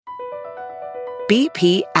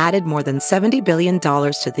BP added more than $70 billion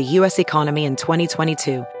to the U.S. economy in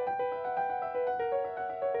 2022.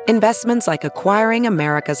 Investments like acquiring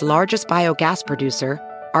America's largest biogas producer,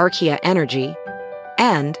 Archaea Energy,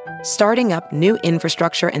 and starting up new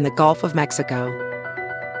infrastructure in the Gulf of Mexico.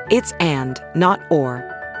 It's and, not or.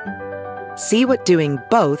 See what doing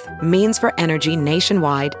both means for energy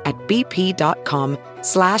nationwide at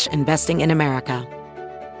bp.com/investing in America.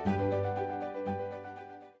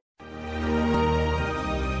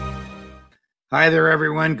 Hi there,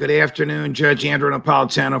 everyone. Good afternoon. Judge Andrew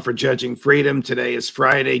Napolitano for Judging Freedom. Today is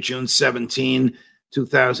Friday, June 17,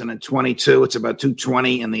 2022. It's about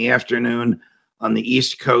 2:20 in the afternoon on the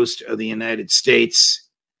East Coast of the United States.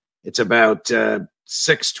 It's about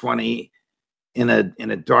 6:20 in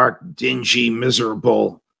a dark, dingy,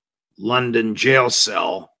 miserable London jail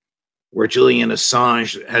cell where Julian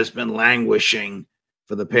Assange has been languishing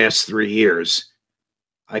for the past 3 years.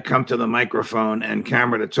 I come to the microphone and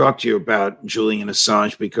camera to talk to you about Julian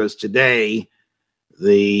Assange because today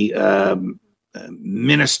the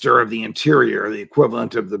Minister of the Interior, the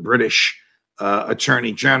equivalent of the British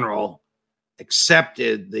Attorney General,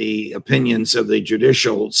 accepted the opinions of the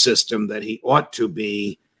judicial system that he ought to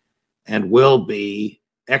be and will be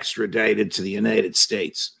extradited to the United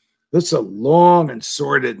States. This is a long and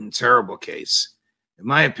sordid and terrible case. In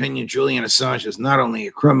my opinion, Julian Assange is not only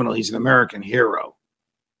a criminal, he's an American hero.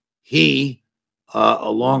 He,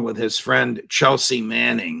 along with his friend Chelsea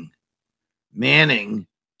Manning,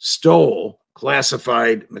 stole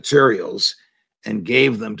classified materials and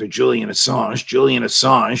gave them to Julian Assange. Julian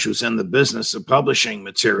Assange, who's in the business of publishing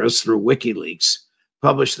materials through WikiLeaks,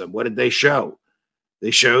 published them. What did they show?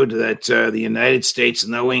 They showed that the United States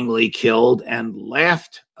knowingly killed and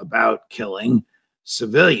laughed about killing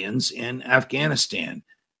civilians in Afghanistan.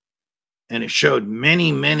 And it showed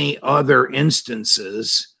many, many other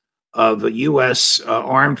instances of U.S.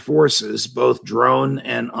 armed forces, both drone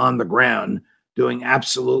and on the ground, doing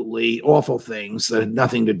absolutely awful things that had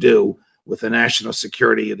nothing to do with the national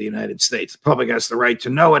security of the United States. The public has the right to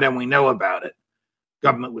know it, and we know about it.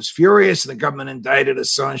 Government was furious, and the government indicted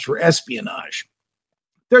Assange for espionage.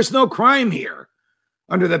 There's no crime here.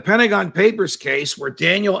 Under the Pentagon Papers case, where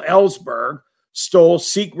Daniel Ellsberg stole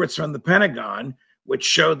secrets from the Pentagon, which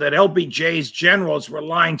showed that LBJ's generals were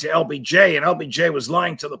lying to LBJ, and LBJ was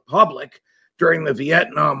lying to the public during the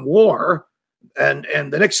Vietnam War.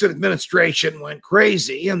 And the Nixon administration went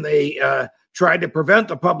crazy, and they tried to prevent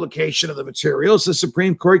the publication of the materials. The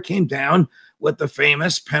Supreme Court came down with the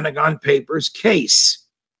famous Pentagon Papers case,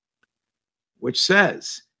 which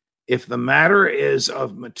says, if the matter is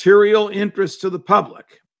of material interest to the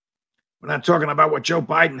public, we're not talking about what Joe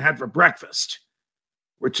Biden had for breakfast.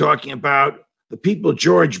 We're talking about the people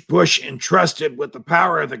George Bush entrusted with the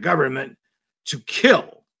power of the government to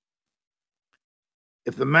kill.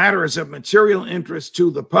 If the matter is of material interest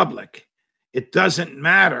to the public, it doesn't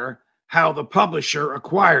matter how the publisher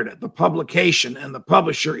acquired it. The publication and the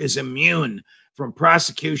publisher is immune from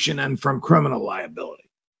prosecution and from criminal liability.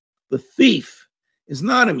 The thief is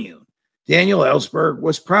not immune. Daniel Ellsberg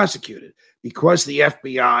was prosecuted because the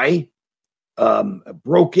FBI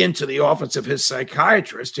broke into the office of his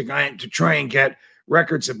psychiatrist to try and get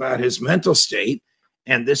records about his mental state.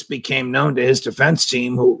 And this became known to his defense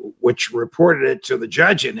team, which reported it to the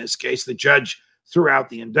judge in his case. The judge threw out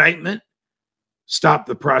the indictment, stopped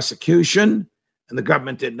the prosecution, and the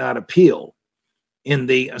government did not appeal. In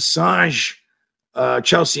the Assange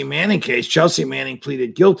Chelsea Manning case, Chelsea Manning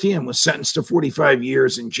pleaded guilty and was sentenced to 45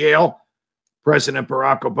 years in jail. President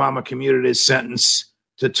Barack Obama commuted his sentence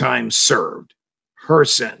to time served. Her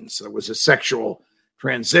sentence. There was a sexual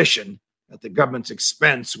transition at the government's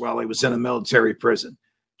expense while he was in a military prison.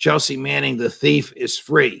 Chelsea Manning, the thief, is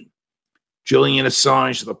free. Julian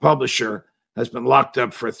Assange, the publisher, has been locked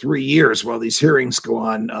up for 3 years while these hearings go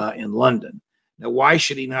on in London. Now, why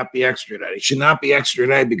should he not be extradited? He should not be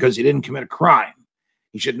extradited because he didn't commit a crime.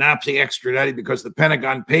 He should not be extradited because the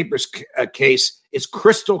Pentagon Papers case is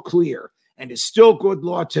crystal clear and is still good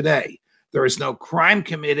law today. There is no crime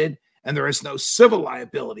committed and there is no civil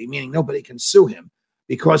liability, meaning nobody can sue him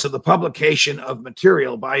because of the publication of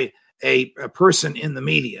material by a person in the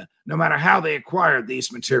media, no matter how they acquired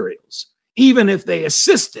these materials, even if they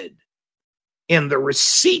assisted in the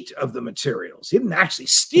receipt of the materials. He didn't actually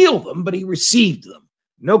steal them, but he received them.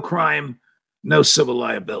 No crime, no civil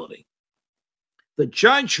liability. The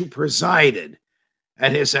judge who presided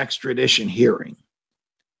at his extradition hearing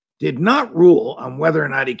did not rule on whether or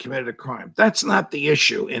not he committed a crime. That's not the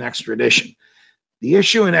issue in extradition. The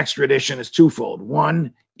issue in extradition is twofold.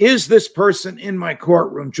 One, is this person in my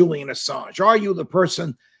courtroom Julian Assange? Are you the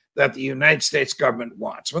person that the United States government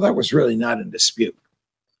wants? Well, that was really not in dispute.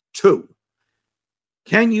 2,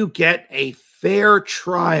 can you get a fair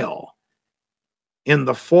trial in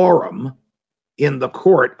the forum, in the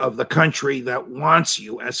court of the country that wants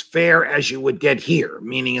you, as fair as you would get here,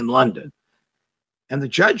 meaning in London? And the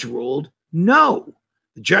judge ruled no.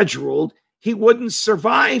 The judge ruled he wouldn't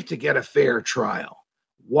survive to get a fair trial.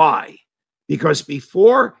 Why? Because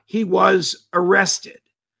before he was arrested,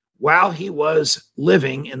 while he was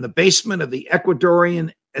living in the basement of the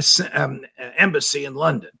Ecuadorian embassy in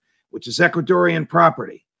London, which is Ecuadorian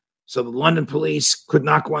property, so the London police could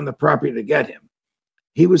not go on the property to get him,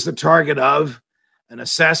 he was the target of an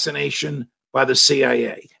assassination by the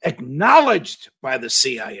CIA, acknowledged by the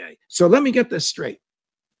CIA. So let me get this straight.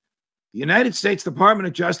 The United States Department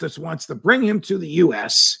of Justice wants to bring him to the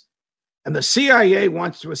U.S., and the CIA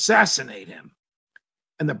wants to assassinate him.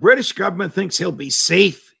 And the British government thinks he'll be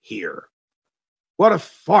safe here. What a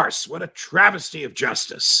farce. What a travesty of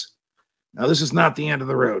justice. Now, this is not the end of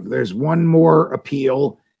the road. There's one more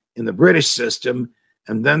appeal in the British system,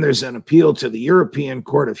 and then there's an appeal to the European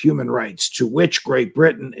Court of Human Rights, to which Great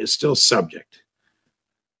Britain is still subject.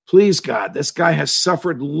 Please, God, this guy has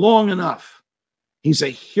suffered long enough. He's a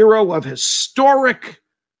hero of historic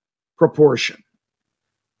proportion.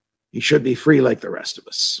 He should be free like the rest of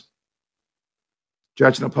us.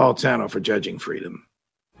 Judge Napolitano for Judging Freedom.